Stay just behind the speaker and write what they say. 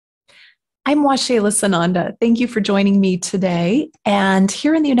I'm Waxela Sananda. Thank you for joining me today. And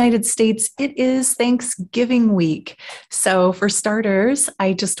here in the United States, it is Thanksgiving week. So, for starters,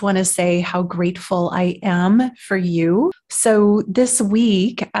 I just want to say how grateful I am for you. So, this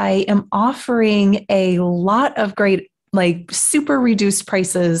week, I am offering a lot of great, like super reduced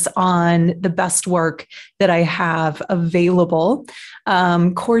prices on the best work that I have available,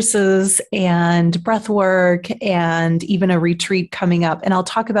 courses and breath work, and even a retreat coming up. And I'll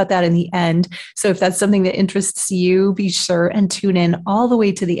talk about that in the end. So if that's something that interests you, be sure and tune in all the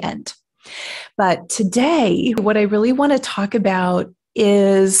way to the end. But today, what I really want to talk about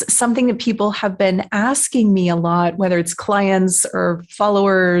is something that people have been asking me a lot, whether it's clients or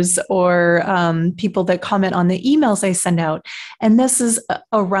followers or people that comment on the emails I send out. And this is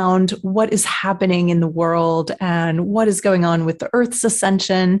around what is happening in the world and what is going on with the Earth's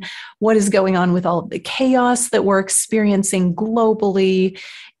ascension, what is going on with all of the chaos that we're experiencing globally,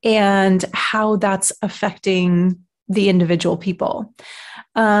 and how that's affecting the individual people.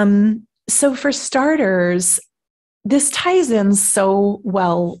 So for starters, this ties in so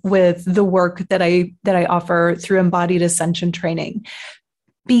well with the work that I offer through embodied ascension training,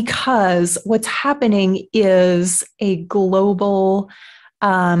 because what's happening is a global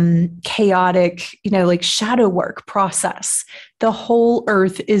chaotic, like shadow work process. The whole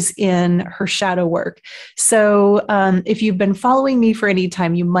earth is in her shadow work. So if you've been following me for any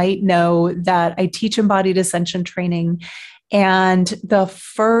time, you might know that I teach embodied ascension training. And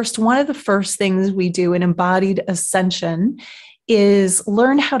one of the first things we do in embodied ascension is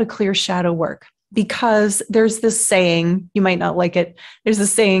learn how to clear shadow work. Because there's this saying, you might not like it, there's a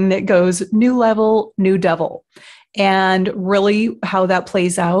saying that goes, new level, new devil. And really how that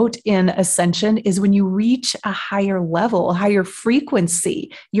plays out in ascension is when you reach a higher level, a higher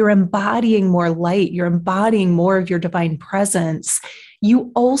frequency, you're embodying more light, you're embodying more of your divine presence.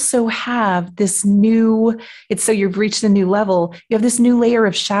 You also have this so you've reached a new level. You have this new layer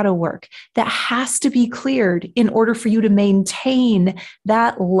of shadow work that has to be cleared in order for you to maintain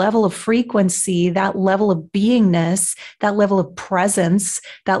that level of frequency, that level of beingness, that level of presence,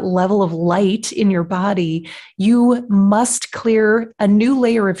 that level of light in your body. You must clear a new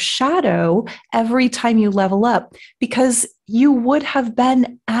layer of shadow every time you level up, because you would have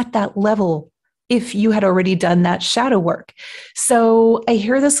been at that level if you had already done that shadow work. So I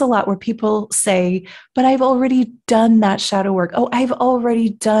hear this a lot where people say, but I've already done that shadow work. Oh, I've already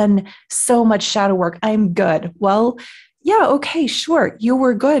done so much shadow work. I'm good. Well, yeah, okay, sure. You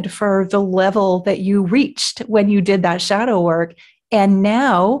were good for the level that you reached when you did that shadow work. And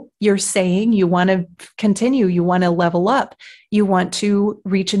now you're saying you want to continue, you want to level up, you want to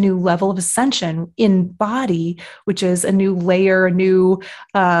reach a new level of ascension in body, which is a new layer, a new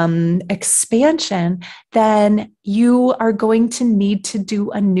expansion. Then you are going to need to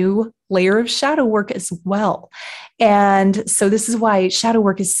do a new layer of shadow work as well. And so this is why shadow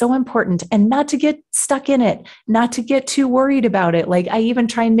work is so important, and not to get stuck in it, not to get too worried about it. Like I even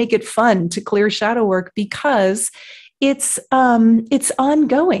try and make it fun to clear shadow work, because it's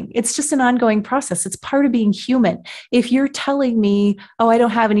ongoing. It's just an ongoing process. It's part of being human. If you're telling me, oh, I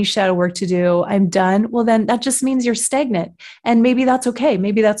don't have any shadow work to do, I'm done, well, then that just means you're stagnant. And maybe that's okay.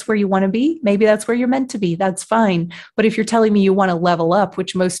 Maybe that's where you want to be. Maybe that's where you're meant to be. That's fine. But if you're telling me you want to level up,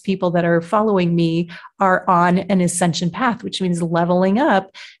 which most people that are following me are on an ascension path, which means leveling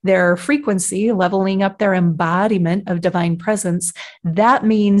up their frequency, leveling up their embodiment of divine presence, that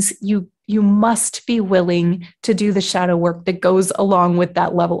means you must be willing to do the shadow work that goes along with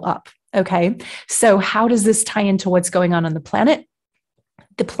that level up. Okay. So how does this tie into what's going on the planet?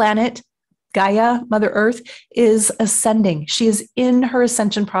 The planet, Gaia, Mother Earth, is ascending. She is in her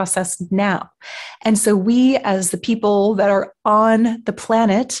ascension process now. And so we, as the people that are on the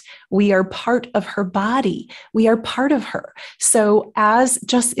planet, we are part of her body. We are part of her. So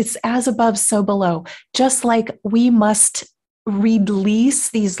it's as above, so below. Just like we must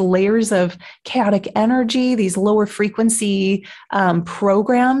release these layers of chaotic energy, these lower frequency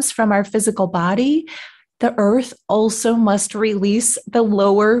programs from our physical body, the earth also must release the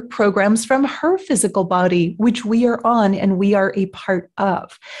lower programs from her physical body, which we are on and we are a part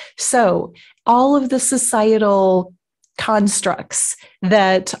of. So all of the societal constructs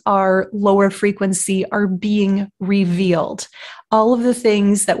that are lower frequency are being revealed. All of the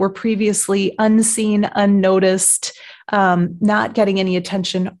things that were previously unseen, unnoticed, not getting any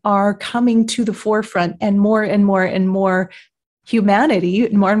attention are coming to the forefront, and more and more and more humanity,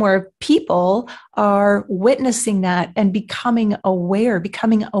 more and more people are witnessing that and becoming aware,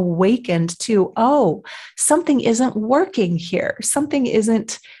 becoming awakened to, oh, something isn't working here. Something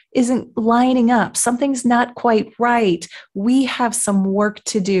isn't isn't lining up. Something's not quite right. We have some work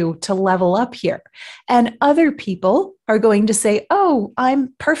to do to level up here. And other people are going to say, oh,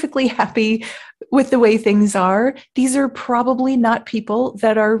 I'm perfectly happy with the way things are. These are probably not people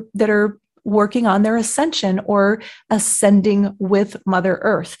that are working on their ascension or ascending with Mother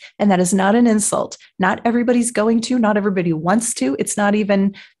Earth. And that is not an insult. Not everybody's going to, not everybody wants to. It's not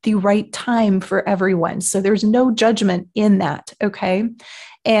even the right time for everyone. So there's no judgment in that. Okay.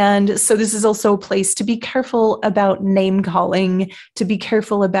 And so this is also a place to be careful about name calling, to be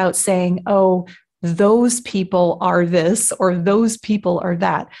careful about saying, oh, those people are this or those people are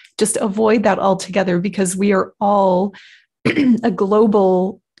that. Just avoid that altogether, because we are all a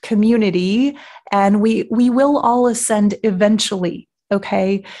global community, and we will all ascend eventually.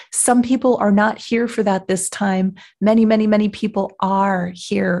 Okay. Some people are not here for that this time. Many people are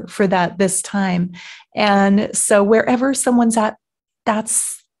here for that this time. And so wherever someone's at,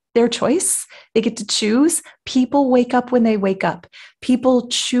 that's their choice. They get to choose. People wake up when they wake up. People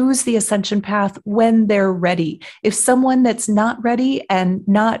choose the ascension path when they're ready. If someone that's not ready and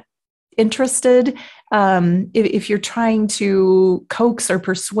not interested, if you're trying to coax or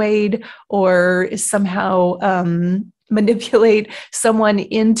persuade or somehow manipulate someone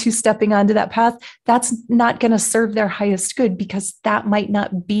into stepping onto that path, that's not going to serve their highest good, because that might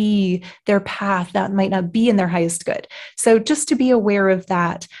not be their path. That might not be in their highest good. So just to be aware of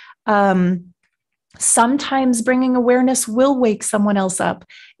that. Sometimes bringing awareness will wake someone else up.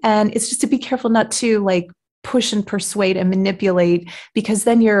 And it's just to be careful not to push and persuade and manipulate, because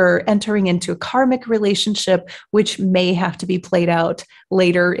then you're entering into a karmic relationship, which may have to be played out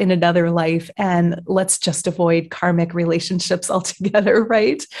later in another life. And let's just avoid karmic relationships altogether,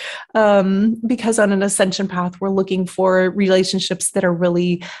 right? Because on an ascension path, we're looking for relationships that are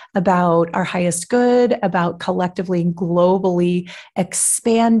really about our highest good, about collectively and globally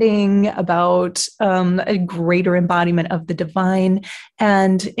expanding, about a greater embodiment of the divine.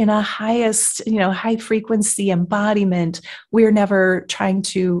 And in a highest, high frequency embodiment, we're never trying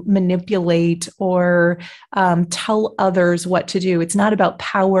to manipulate or tell others what to do. It's not about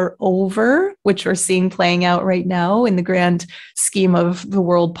power over, which we're seeing playing out right now in the grand scheme of the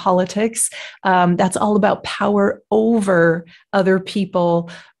world politics. That's all about power over other people,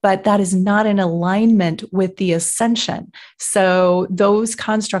 but that is not in alignment with the ascension. So those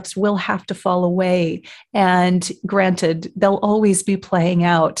constructs will have to fall away. And granted, they'll always be playing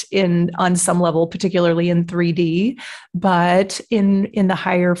out on some level, particularly in 3D, but in the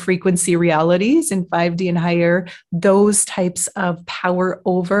higher frequency realities, in 5D and higher, those types of power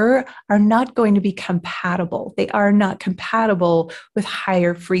over are not going to be compatible. They are not compatible with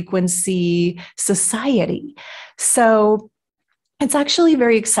higher frequency society. So it's actually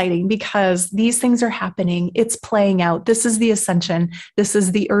very exciting, because these things are happening. It's playing out. This is the ascension. This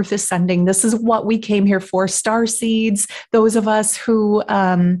is the earth ascending. This is what we came here for. Star seeds, those of us who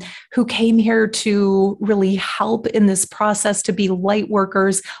came here to really help in this process, to be light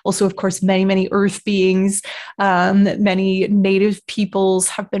workers. Also, of course, many earth beings, many native peoples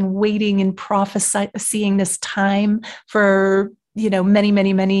have been waiting and prophesying this time for,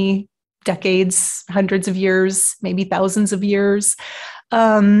 many decades, hundreds of years, maybe thousands of years.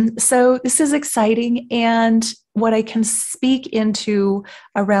 So this is exciting. And what I can speak into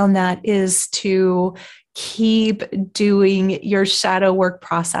around that is to keep doing your shadow work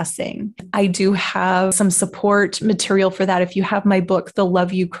processing. I do have some support material for that. If you have my book, The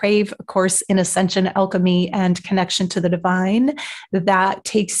Love You Crave, A Course in Ascension, Alchemy, and Connection to the Divine, that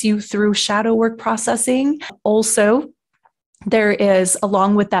takes you through shadow work processing. Also, there is,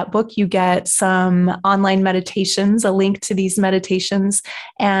 along with that book, you get some online meditations, a link to these meditations.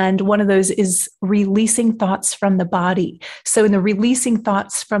 And one of those is releasing thoughts from the body. So in the releasing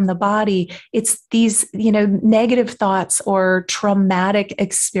thoughts from the body, it's these, negative thoughts or traumatic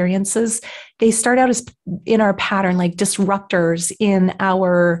experiences. They start out as in our pattern, like disruptors in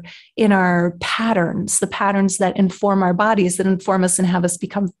our patterns, the patterns that inform our bodies, that inform us and have us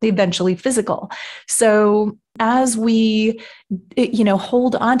become eventually physical. So as we,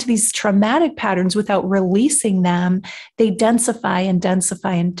 hold on to these traumatic patterns without releasing them, they densify and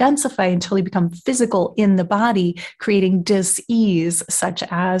densify and densify until they become physical in the body, creating dis-ease, such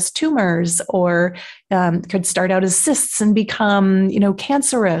as tumors, or could start out as cysts and become,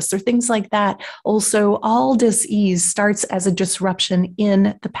 cancerous or things like that. Also, all dis-ease starts as a disruption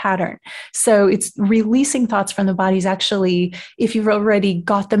in the pattern. So it's releasing thoughts from the body is actually, if you've already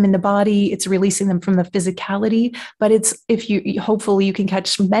got them in the body, it's releasing them from the physicality. But it's, hopefully you can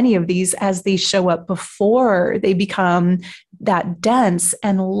catch many of these as they show up before they become that dense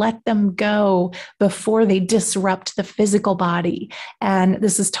and let them go before they disrupt the physical body. And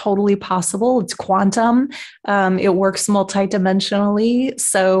this is totally possible. It's quantum. It works multidimensionally.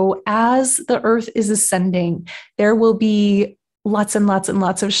 So as the earth is ascending, there will be lots and lots and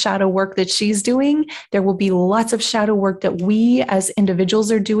lots of shadow work that she's doing. There will be lots of shadow work that we as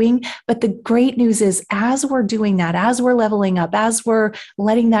individuals are doing. But the great news is, as we're doing that, as we're leveling up, as we're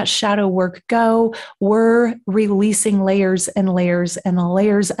letting that shadow work go, we're releasing layers and layers and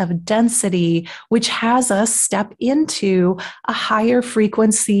layers of density, which has us step into a higher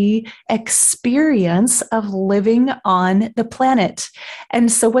frequency experience of living on the planet.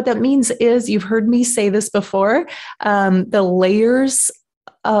 And so what that means is, you've heard me say this before, the layers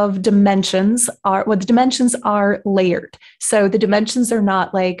of dimensions are, well, the dimensions are layered. So the dimensions are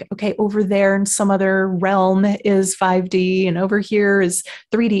not like, okay, over there in some other realm is 5D and over here is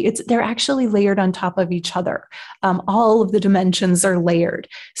 3D. They're actually layered on top of each other. All of the dimensions are layered.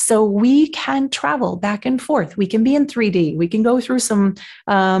 So we can travel back and forth. We can be in 3D. We can go through some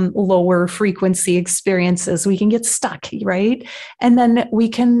lower frequency experiences. We can get stuck, right? And then we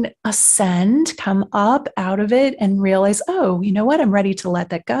can ascend, come up out of it and realize, oh, you know what? I'm ready to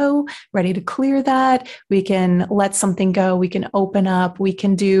let that go, ready to clear that. We can let something go. We can open up. We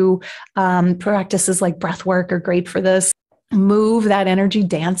can do practices like breath work are great for this. Move that energy,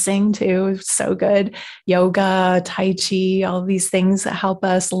 dancing too, so good. Yoga, Tai Chi, all of these things that help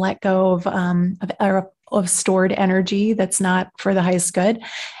us let go of stored energy that's not for the highest good.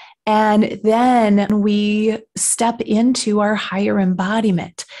 And then we step into our higher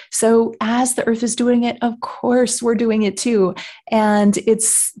embodiment. So as the earth is doing it, of course, we're doing it too. And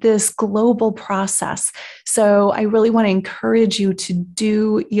it's this global process. So I really want to encourage you to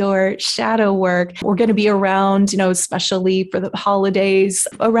do your shadow work. We're going to be around, especially for the holidays,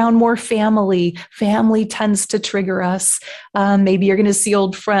 around more family. Family tends to trigger us. Maybe you're going to see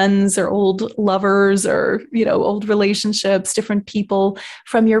old friends or old lovers or, old relationships, different people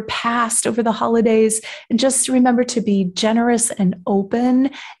from your past over the holidays. And just remember to be generous and open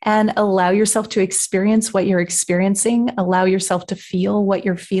and allow yourself to experience what you're experiencing, allow yourself to feel what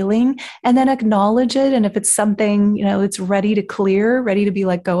you're feeling, and then acknowledge it. And if it's something, it's ready to clear, ready to be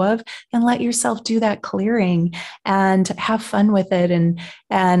let go of, then let yourself do that clearing and have fun with it. And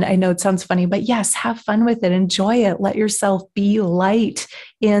I know it sounds funny, but yes, have fun with it. Enjoy it. Let yourself be light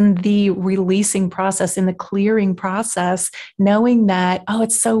in the releasing process, in the clearing process, knowing that, oh,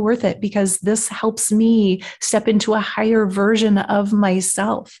 it's so worth it because this helps me step into a higher version of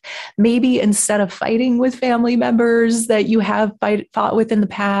myself. Maybe instead of fighting with family members that you have fought with in the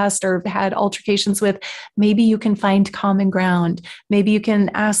past or had altercations with, maybe you can find common ground. Maybe you can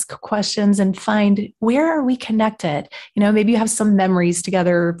ask questions and find, where are we connected? Maybe you have some memories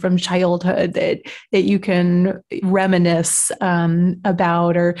together from childhood that you can reminisce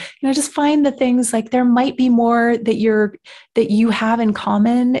about, or just find the things, like there might be more that you have in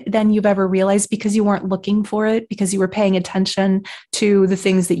common than you've ever realized, because you weren't looking for it, because you were paying attention to the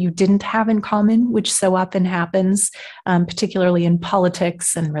things that you didn't have in common, which so often happens, particularly in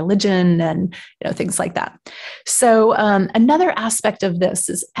politics and religion and things like that. So another aspect of this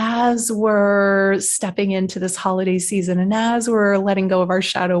is, as we're stepping into this holiday season and as we're letting go of our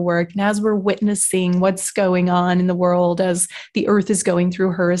shadow work and as we're witnessing what's going on in the world as the earth is going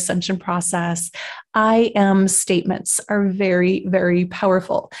through her ascension process, I am statements are very, very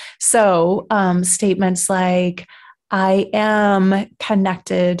powerful. So statements like, I am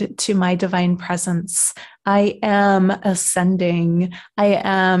connected to my divine presence. I am ascending. I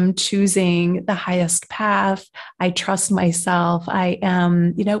am choosing the highest path. I trust myself. I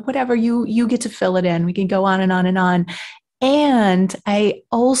am, whatever you get to fill it in. We can go on and on and on. And I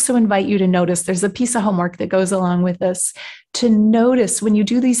also invite you to notice, there's a piece of homework that goes along with this, to notice when you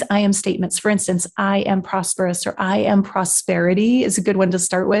do these I am statements. For instance, I am prosperous or I am prosperity is a good one to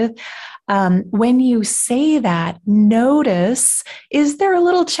start with. When you say that, notice, is there a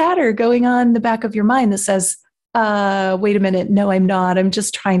little chatter going on in the back of your mind that says, wait a minute, no, I'm not. I'm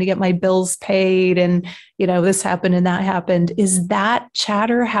just trying to get my bills paid. And, this happened and that happened. Is that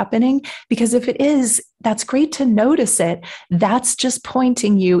chatter happening? Because if it is, that's great to notice it. That's just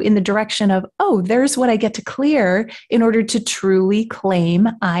pointing you in the direction of, oh, there's what I get to clear in order to truly claim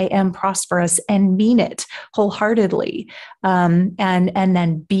I am prosperous and mean it wholeheartedly. And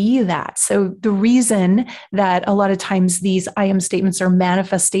then be that. So the reason that a lot of times these I am statements or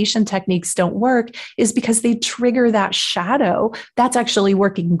manifestation techniques don't work is because they trigger that shadow. That's actually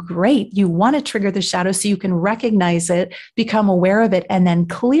working great. You want to trigger the shadow so you can recognize it, become aware of it, and then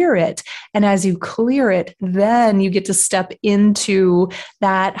clear it. And as you clear it, then you get to step into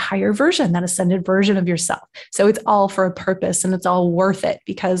that higher version, that ascended version of yourself. So it's all for a purpose, and it's all worth it,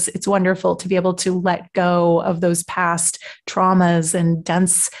 because it's wonderful to be able to let go of those past traumas and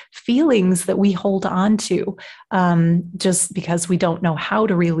dense feelings that we hold on to, just because we don't know how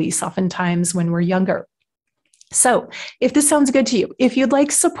to release oftentimes when we're younger. So if this sounds good to you, if you'd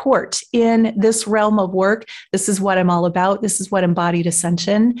like support in this realm of work, this is what I'm all about. This is what embodied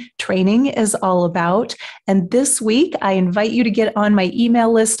ascension training is all about. And this week, I invite you to get on my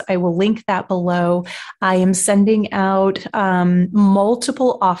email list. I will link that below. I am sending out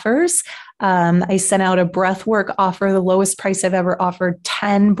multiple offers. I sent out a breathwork offer, the lowest price I've ever offered,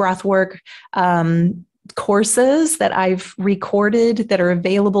 10 breathwork courses that I've recorded that are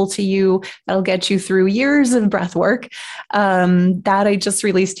available to you. That'll get you through years of breath work. That I just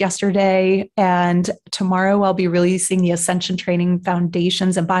released yesterday. And tomorrow I'll be releasing the Ascension Training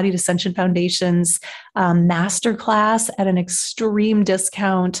Foundations, Embodied Ascension Foundations masterclass at an extreme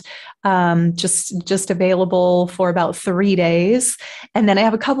discount, just available for about 3 days. And then I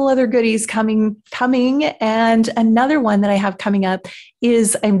have a couple other goodies coming. And another one that I have coming up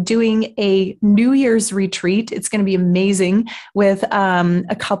is I'm doing a New Year's retreat. It's going to be amazing with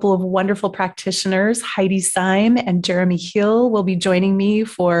a couple of wonderful practitioners. Heidi Syme and Jeremy Hill will be joining me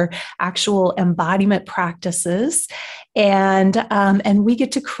for actual embodiment practices. And we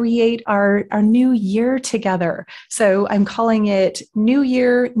get to create our new year together. So I'm calling it New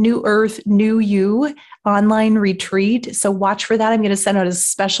Year, New Earth, New You online retreat. So watch for that. I'm going to send out a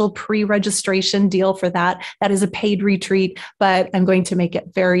special pre-registration deal for that. That is a paid retreat, but I'm going to make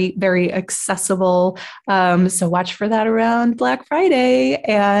it very, very accessible. So watch for that around Black Friday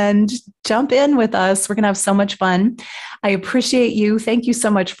and jump in with us. We're going to have so much fun. I appreciate you. Thank you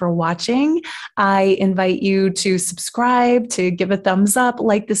so much for watching. I invite you to subscribe, to give a thumbs up,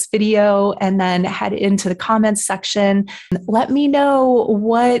 like this video, and then head into the comments section. Let me know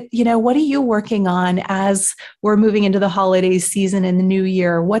what are you working on as we're moving into the holiday season and the new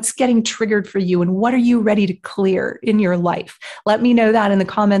year? What's getting triggered for you, and what are you ready to clear in your life? Let me know that in the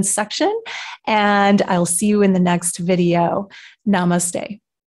comments section, and I'll see you in the next video. Namaste.